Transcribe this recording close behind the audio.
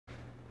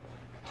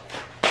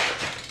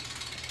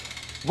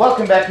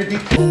Welcome back to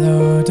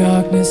Hello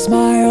darkness,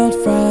 my old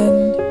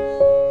friend.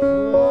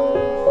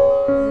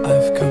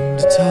 I've come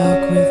to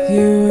talk with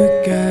you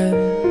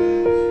again.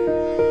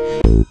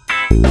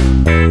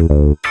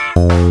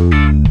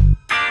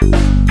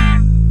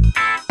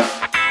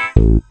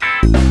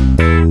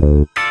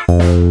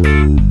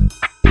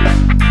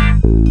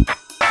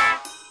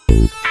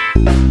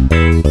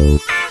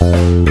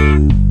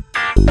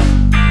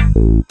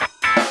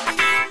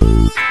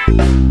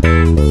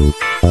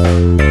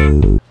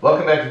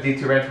 Welcome back to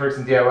D2 Wrench Works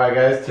and DIY,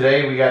 guys.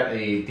 Today we got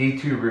a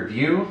D2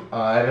 review.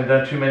 I haven't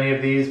done too many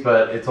of these,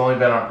 but it's only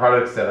been on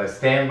products that I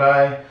stand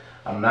by.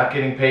 I'm not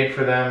getting paid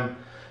for them,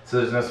 so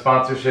there's no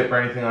sponsorship or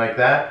anything like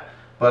that.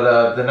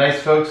 But the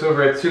nice folks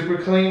over at Super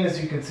Clean,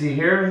 as you can see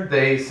here,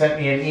 they sent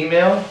me an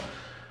email.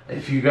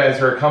 If you guys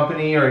are a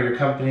company or your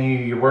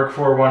company you work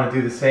for want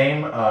to do the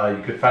same,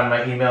 you could find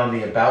my email in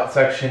the About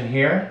section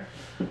here.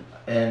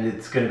 And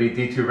it's going to be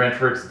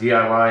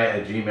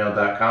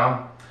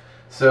d2wrenchworksdiy@gmail.com.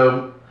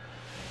 So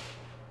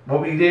what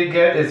we did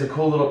get is a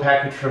cool little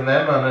package from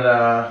them,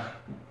 and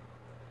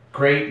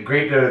great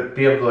to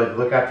be able to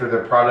look after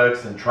their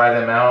products and try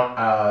them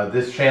out.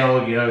 This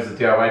channel, you know, is a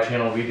DIY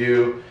channel. We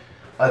do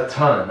a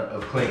ton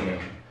of cleaning.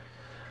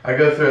 I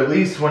go through at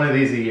least one of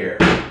these a year.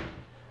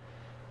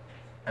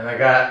 And I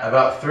got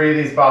about 3 of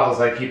these bottles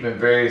I keep in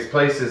various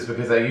places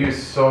because I use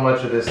so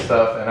much of this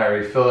stuff and I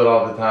refill it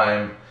all the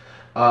time.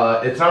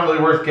 It's not really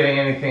worth getting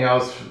anything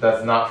else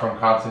that's not from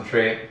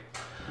concentrate.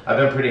 I've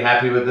been pretty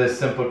happy with this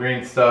Simple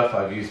Green stuff.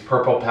 I've used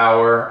Purple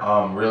Power.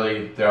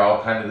 Really, they're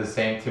all kind of the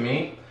same to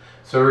me.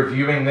 So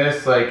reviewing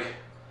this, I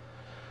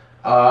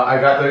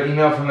got their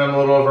email from them a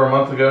little over a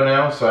month ago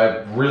now, so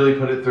I really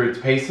put it through its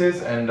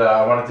paces, and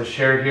I wanted to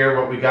share here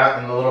what we got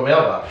in the little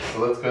mailbox.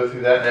 So let's go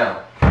through that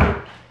now.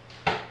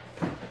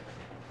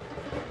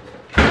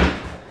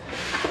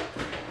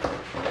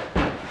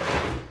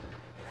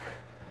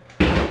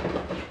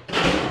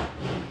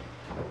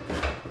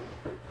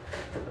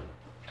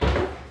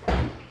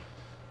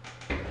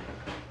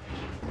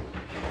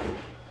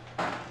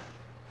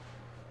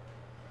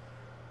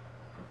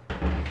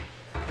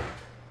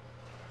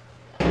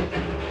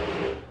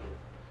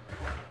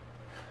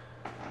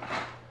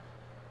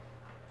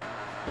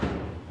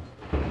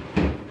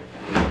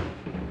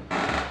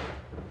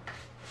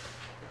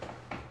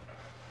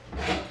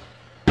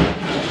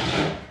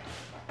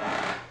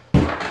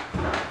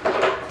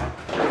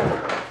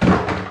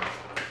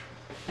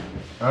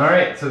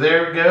 Alright, so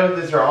there we go.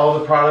 These are all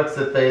the products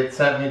that they had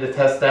sent me to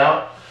test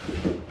out.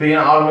 Being an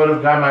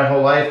automotive guy my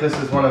whole life, this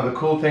is one of the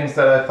cool things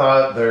that I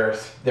thought. They're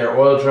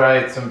oil dry.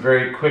 It's some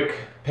very quick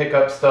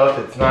pickup stuff.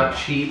 It's not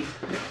cheap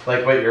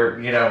like what your,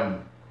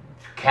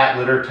 cat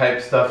litter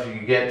type stuff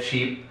you get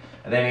cheap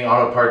at any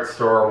auto parts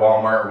store or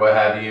Walmart or what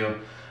have you.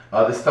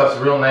 This stuff's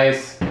real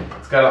nice.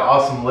 It's got an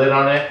awesome lid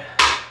on it,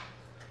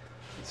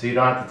 so you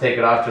don't have to take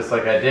it off just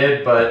like I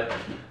did, but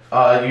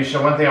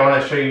one thing I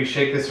want to show you,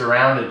 shake this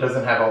around. It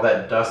doesn't have all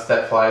that dust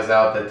that flies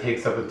out that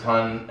takes up a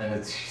ton, and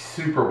it's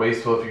super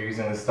wasteful if you're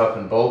using this stuff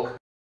in bulk.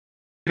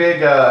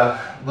 Big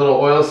little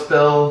oil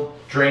spill,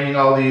 draining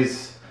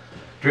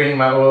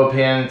my oil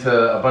pan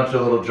into a bunch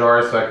of little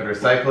jars so I could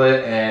recycle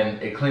it, and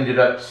it cleaned it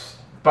up.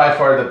 By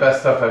far the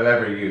best stuff I've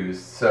ever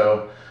used.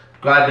 So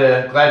glad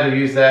to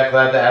use that,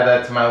 glad to add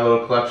that to my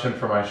little collection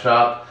for my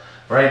shop.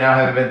 Right now I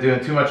haven't been doing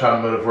too much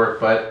automotive work,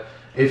 but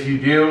if you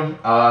do,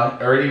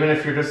 or even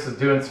if you're just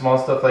doing small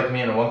stuff like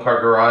me in a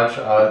one-car garage,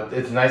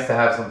 it's nice to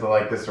have something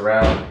like this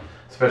around,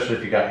 especially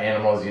if you got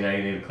animals, you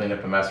need to clean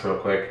up a mess real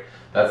quick.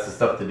 That's the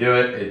stuff to do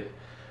it. It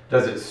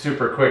does it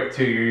super quick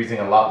too. You're using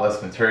a lot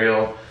less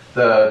material.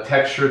 The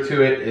texture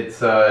to it,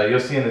 it's you'll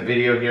see in the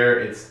video here,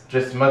 it's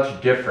just much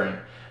different,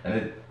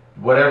 and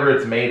whatever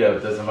it's made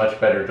of does a much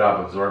better job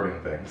absorbing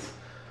things.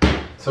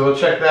 So we'll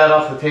check that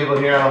off the table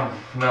here. I'm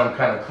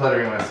kind of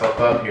cluttering myself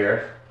up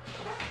here.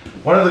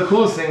 One of the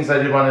coolest things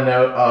I did want to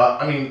note,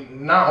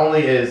 not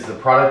only is the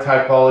product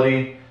high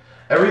quality,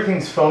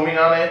 everything's foaming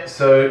on it,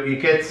 so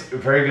it gets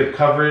very good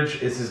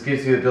coverage. This just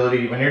gives you the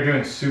ability, when you're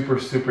doing super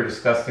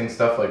disgusting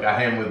stuff like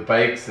I am with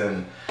bikes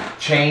and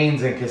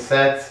chains and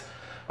cassettes,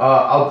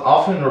 I'll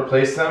often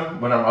replace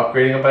them when I'm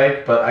upgrading a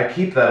bike, but I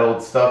keep that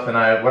old stuff, and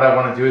what I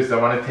want to do is I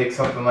want to take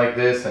something like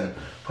this and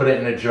put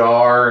it in a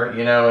jar,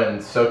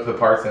 and soak the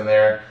parts in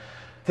there.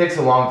 It takes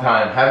a long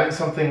time. Having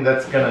something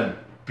that's going to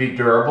be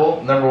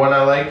durable, number one,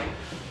 I like.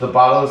 The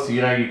bottles,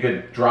 you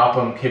could drop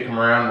them, kick them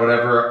around,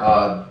 whatever,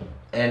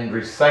 and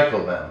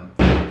recycle them.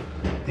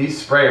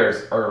 These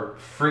sprayers are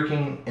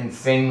freaking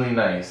insanely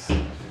nice.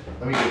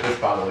 Let me get this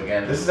bottle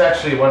again. This is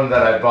actually one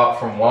that I bought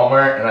from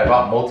Walmart, and I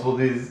bought multiple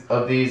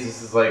of these.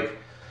 This is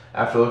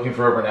after looking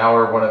for over an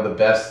hour, one of the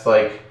best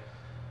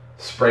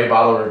spray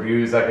bottle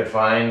reviews I could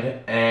find,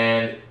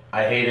 and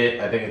I hate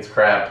it. I think it's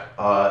crap.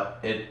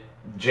 It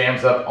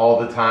jams up all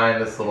the time,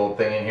 this little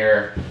thing in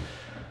here.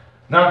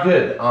 Not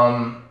good.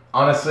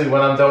 Honestly,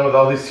 when I'm done with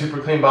all these super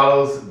clean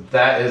bottles,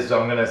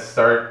 I'm gonna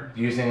start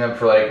using them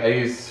for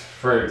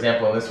for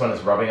example, in this one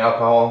is rubbing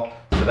alcohol.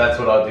 So that's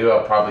what I'll do.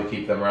 I'll probably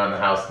keep them around the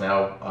house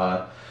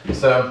now.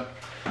 So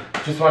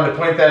just wanted to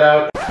point that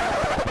out.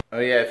 Oh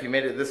yeah, if you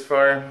made it this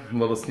far, a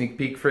little sneak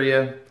peek for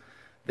you.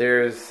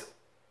 There's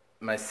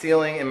my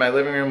ceiling in my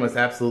living room was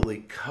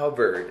absolutely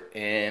covered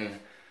in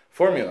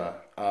formula.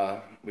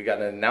 We got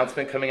an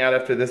announcement coming out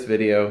after this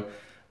video.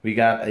 We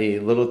got a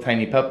little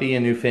tiny puppy, a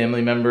new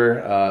family member,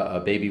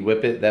 a baby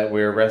whippet that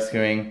we're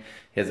rescuing.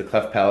 He has a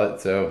cleft palate,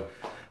 so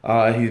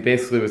he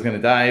basically was going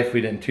to die if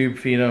we didn't tube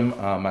feed him.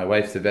 My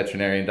wife's a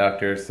veterinarian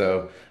doctor,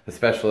 so a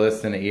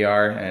specialist in the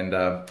ER,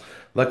 and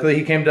luckily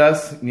he came to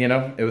us. You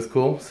know, it was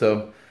cool.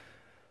 So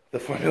the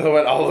formula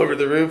went all over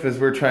the roof as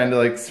we're trying to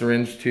like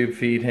syringe tube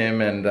feed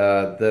him, and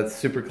that's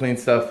super clean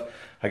stuff.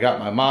 I got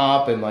my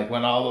mop and like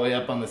went all the way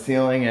up on the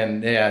ceiling,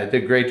 and yeah, I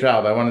did a great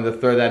job. I wanted to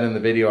throw that in the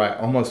video. I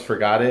almost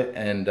forgot it,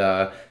 and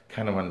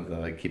kind of wanted to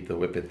like keep the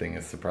whippet thing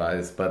a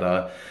surprise.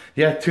 But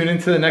yeah, tune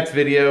into the next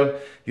video.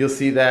 You'll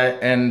see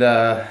that, and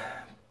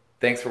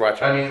thanks for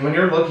watching. I mean, when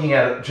you're looking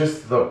at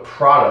just the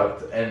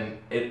product, and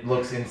it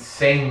looks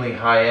insanely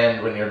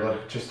high-end when you're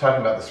just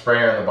talking about the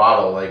sprayer and the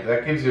bottle, like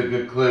that gives you a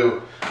good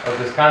clue of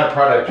this kind of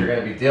product you're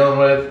going to be dealing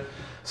with.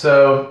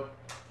 So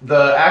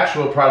the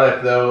actual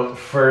product though,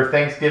 for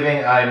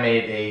Thanksgiving, I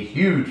made a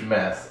huge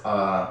mess.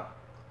 I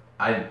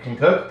can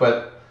cook,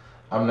 but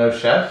I'm no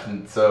chef,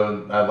 and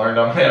so I learned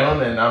on my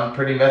own, and I'm a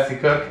pretty messy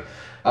cook.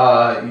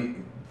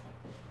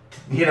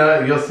 You know,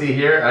 you'll see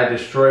here, I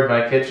destroyed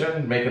my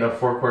kitchen making a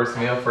 4-course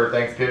meal for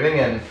Thanksgiving,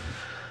 and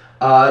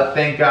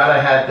thank God I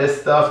had this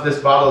stuff. This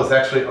bottle is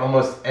actually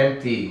almost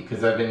empty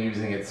because I've been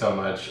using it so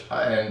much.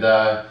 And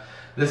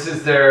this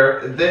is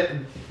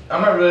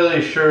I'm not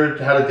really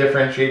sure how to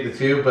differentiate the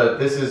two, but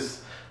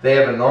they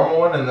have a normal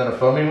one and then a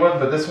foaming one,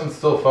 but this one's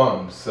still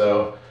foams.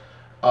 So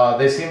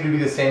they seem to be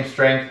the same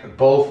strength,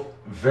 both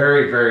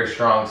very, very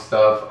strong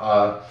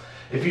stuff.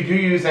 If you do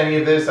use any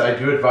of this, I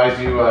do advise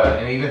you,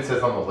 and it even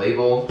says on the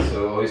label,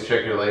 so always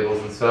check your labels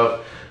and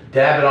stuff.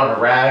 Dab it on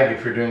a rag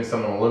if you're doing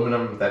some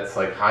aluminum that's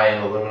like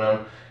high-end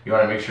aluminum. You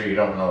want to make sure you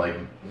don't want to like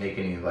make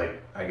any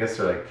like, I guess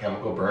they're like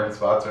chemical burn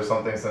spots or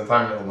something.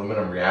 Sometimes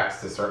aluminum reacts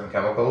to certain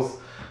chemicals.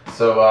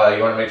 So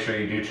you want to make sure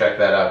you do check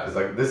that out, because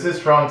like this is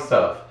strong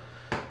stuff.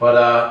 But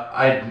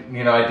I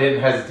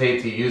didn't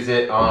hesitate to use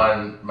it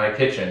on my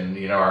kitchen.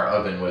 You know, our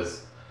oven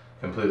was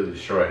completely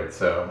destroyed.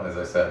 So as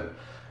I said,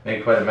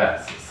 made quite a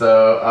mess.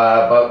 So,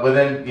 but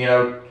within,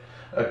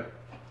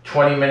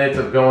 20 minutes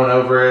of going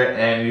over it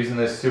and using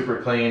this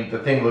super clean, the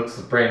thing looks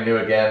brand new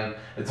again.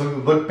 It's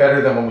looked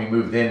better than when we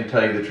moved in, to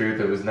tell you the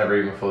truth. It was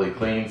never even fully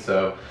clean.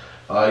 So,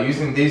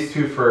 using these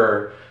two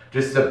for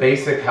just the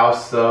basic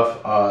house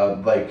stuff,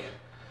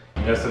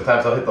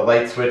 sometimes I'll hit the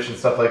light switch and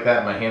stuff like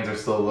that. My hands are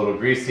still a little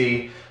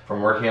greasy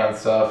from working on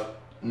stuff.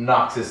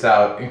 Knocks this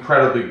out.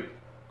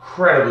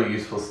 Incredibly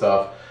useful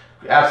stuff.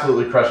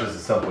 Absolutely crushes the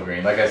Simple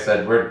Green. Like I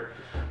said, we're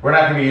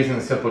not going to be using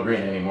the Simple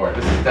Green anymore.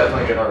 This is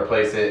definitely going to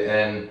replace it,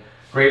 and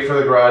great for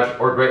the garage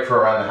or great for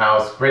around the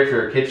house. Great for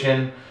your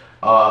kitchen.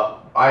 I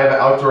have an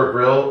outdoor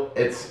grill.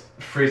 It's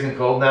freezing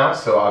cold now,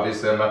 so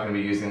obviously I'm not going to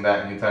be using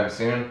that anytime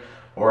soon,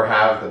 or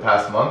have the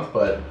past month,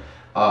 but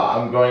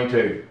I'm going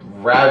to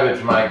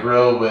ravage my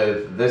grill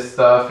with this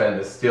stuff and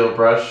a steel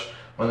brush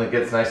when it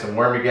gets nice and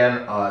warm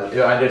again.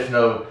 I just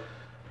know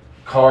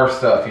car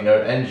stuff,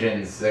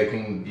 engines.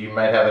 You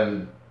might have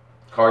a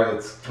car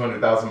that's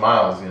 200,000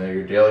 miles,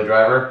 your daily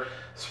driver.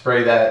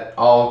 Spray that,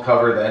 all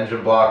cover the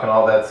engine block and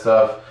all that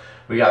stuff.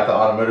 We got the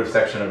automotive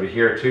section over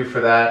here too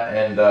for that,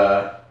 and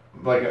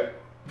like a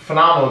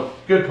phenomenal,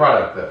 good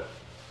product though.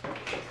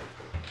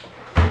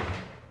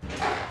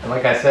 And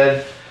like I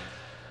said,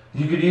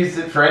 you could use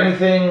it for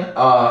anything.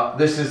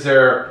 This is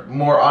their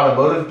more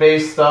automotive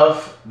based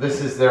stuff.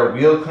 This is their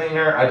wheel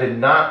cleaner. I did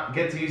not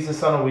get to use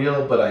this on a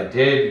wheel, but I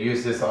did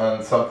use this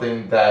on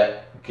something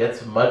that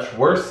gets much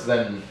worse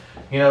than,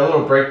 a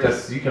little brake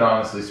dust. You can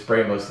honestly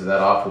spray most of that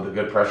off with a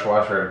good pressure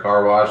washer at a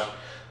car wash.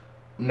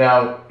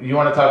 Now, you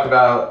want to talk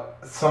about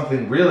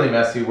something really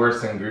messy,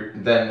 worse than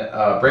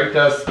brake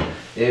dust,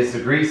 is the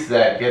grease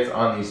that gets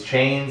on these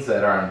chains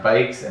that are on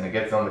bikes, and it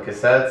gets on the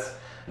cassettes.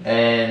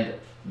 And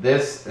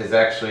this is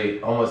actually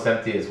almost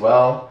empty as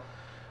well.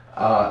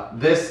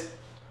 This,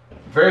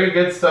 very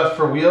good stuff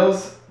for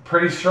wheels,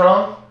 pretty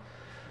strong.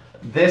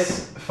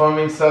 This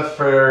foaming stuff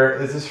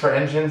is this for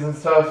engines and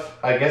stuff?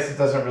 I guess it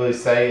doesn't really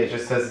say, it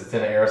just says it's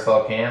in an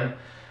aerosol can.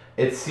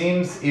 It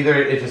seems either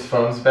it just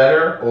foams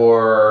better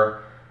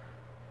or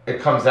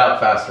it comes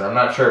out faster. I'm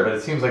not sure, but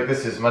it seems like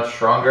this is much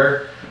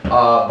stronger.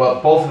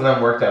 But both of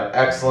them worked out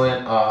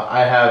excellent.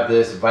 I have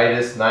this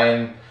Vitus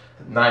 9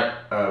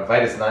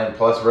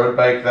 Plus road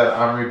bike that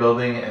I'm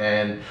rebuilding,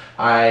 and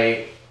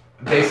I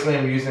basically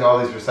am using all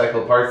these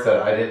recycled parts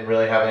that I didn't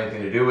really have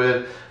anything to do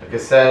with. A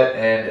cassette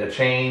and a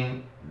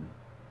chain.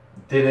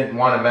 Didn't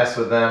want to mess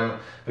with them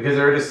because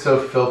they were just so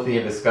filthy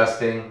and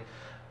disgusting.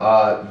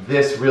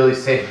 This really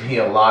saved me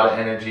a lot of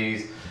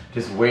energies,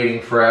 just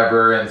waiting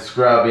forever and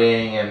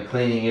scrubbing and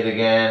cleaning it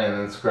again and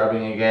then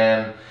scrubbing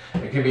again.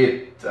 It could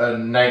be a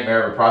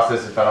nightmare of a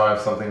process if I don't have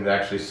something to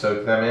actually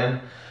soak them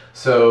in.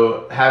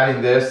 So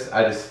having this,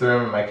 I just threw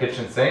them in my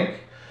kitchen sink.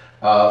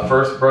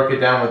 First broke it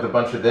down with a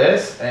bunch of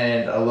this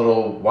and a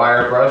little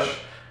wire brush,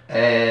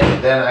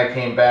 And then I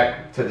came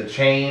back to the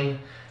chain.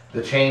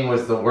 The chain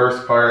was the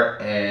worst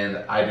part, and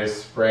I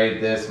just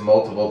sprayed this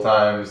multiple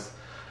times.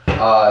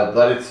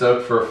 Let it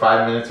soak for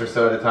 5 minutes or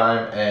so at a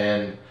time,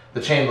 and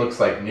the chain looks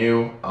like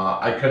new.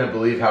 I couldn't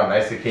believe how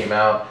nice it came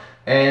out.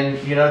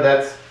 And you know,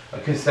 that's a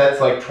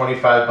cassette's like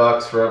 25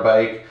 bucks for a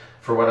bike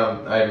for what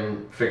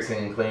I'm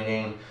fixing and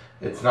cleaning.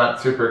 It's not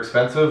super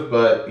expensive,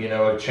 but you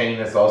know, a chain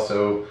is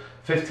also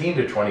 15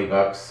 to 20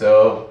 bucks.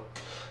 So,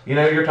 you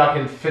know, you're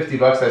talking 50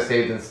 bucks I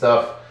saved in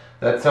stuff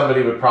that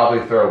somebody would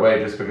probably throw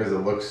away just because it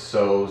looks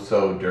so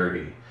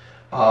dirty.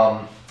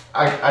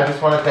 I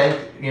just want to thank,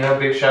 you know,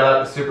 big shout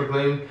out to Super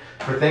Clean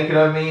for thinking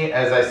of me.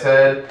 As I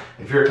said,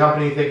 if you're a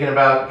company thinking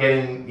about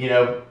getting, you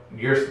know,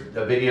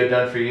 a video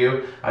done for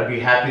you, I'd be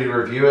happy to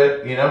review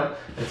it. You know,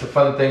 it's a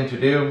fun thing to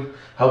do.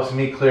 Helps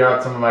me clear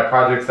out some of my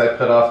projects I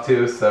put off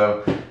too.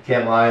 So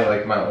can't lie,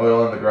 like my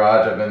oil in the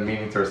garage, I've been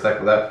meaning to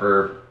recycle that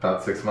for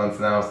about 6 months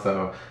now.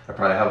 So I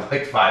probably have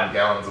like 5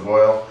 gallons of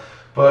oil.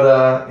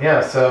 But yeah,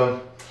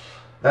 so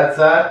that's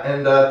that.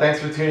 And thanks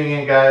for tuning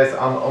in, guys.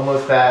 I'm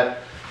almost at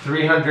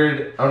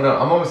 300. Oh no,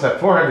 I'm almost at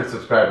 400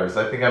 subscribers.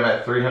 I think I'm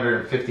at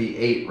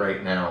 358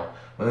 right now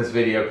when this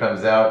video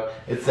comes out.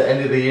 It's the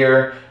end of the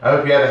year. I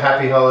hope you have a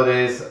happy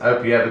holidays. I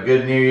hope you have a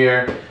good new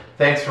year.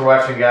 Thanks for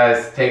watching,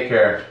 guys. Take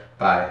care.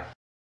 Bye.